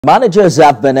Managers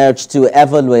have been urged to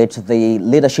evaluate the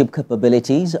leadership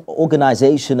capabilities,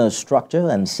 organizational structure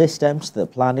and systems they're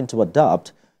planning to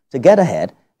adopt to get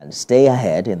ahead and stay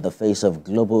ahead in the face of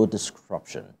global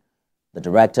disruption. The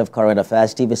Director of Current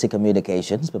Affairs TVC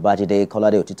Communications, Babajide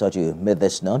Kolade-Otitoju, made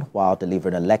this known while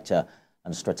delivering a lecture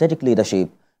on strategic leadership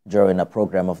during a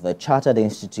program of the Chartered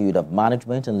Institute of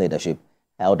Management and Leadership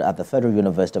held at the Federal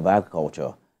University of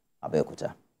Agriculture,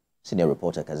 Abeokuta. Senior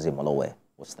reporter Kazim Olowe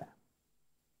was there.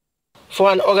 For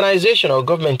an organization or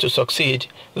government to succeed,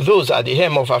 those at the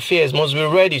helm of affairs must be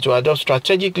ready to adopt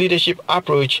strategic leadership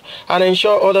approach and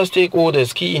ensure other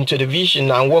stakeholders key into the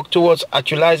vision and work towards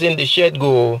actualizing the shared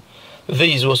goal.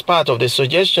 This was part of the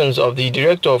suggestions of the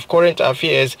Director of Current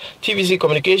Affairs, TVC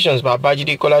Communications,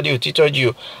 Babajide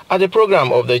Kolade-Otitoju, at the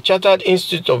program of the Chartered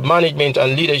Institute of Management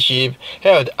and Leadership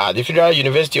held at the Federal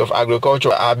University of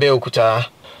Agriculture, Abeokuta.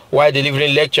 While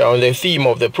delivering lecture on the theme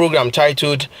of the program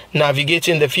titled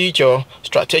Navigating the Future,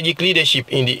 Strategic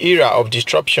Leadership in the Era of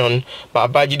Disruption,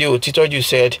 Babajide Otitoju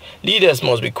said leaders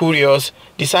must be curious,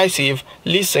 decisive,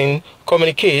 listen,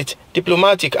 communicate,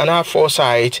 diplomatic and have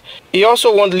foresight. He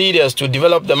also wants leaders to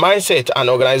develop the mindset and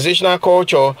organizational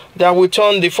culture that will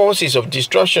turn the forces of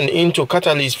disruption into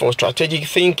catalysts for strategic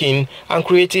thinking and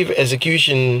creative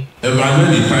execution.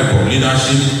 Evaluate the type of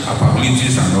leadership,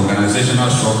 capabilities and organizational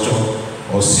structure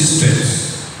or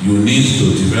systems you need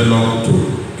to develop to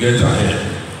get ahead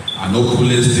and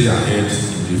hopefully stay ahead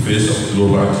in the face of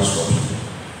global disruption.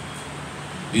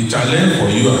 The challenge for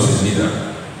you as a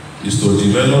leader is to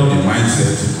develop the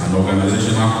mindset and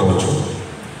organizational culture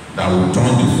that will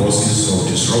turn the forces of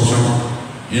disruption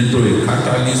into a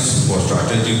catalyst for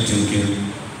strategic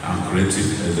thinking and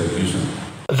creative execution.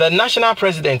 The national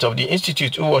president of the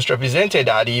institute, who was represented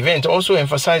at the event, also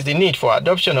emphasized the need for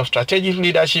adoption of strategic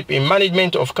leadership in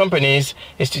management of companies,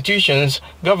 institutions,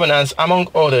 governance, among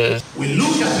others. We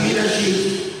look at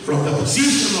leadership from the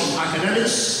position of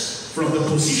academics, from the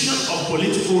position of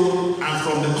political, and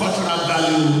from the cultural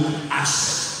value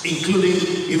aspect, including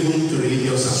even the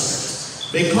religious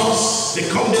aspect. Because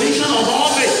the combination of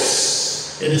all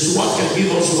this, it is what can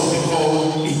give us what we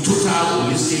call a total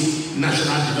holistic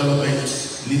national development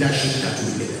leadership that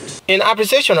we need. In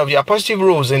appreciation of their positive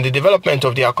roles in the development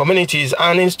of their communities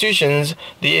and institutions,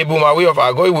 the Ebumawe of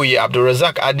Agoiwoye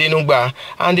Abdulrazak Adenugba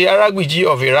and the Aragbiji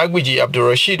of Iragbiji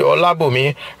Abdulrashid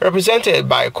Olabomi, represented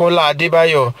by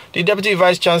Kolade-Otitoju, the Deputy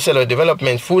Vice Chancellor of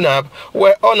Development FUNAB,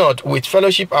 were honored with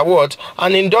fellowship awards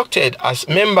and inducted as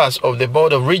members of the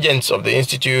Board of Regents of the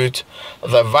Institute.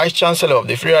 The Vice Chancellor of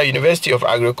the Federal University of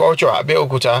Agriculture,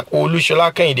 Abeokuta,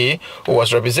 Olushola Kehinde, who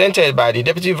was represented by the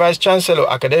Deputy Vice Chancellor of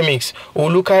Academics,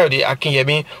 Olukayode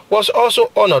Akinyemi, was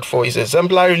also honored for his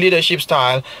exemplary leadership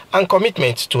style and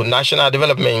commitment to national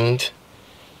development.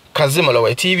 Kazim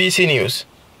Olowe, TVC News,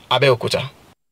 Abeokuta.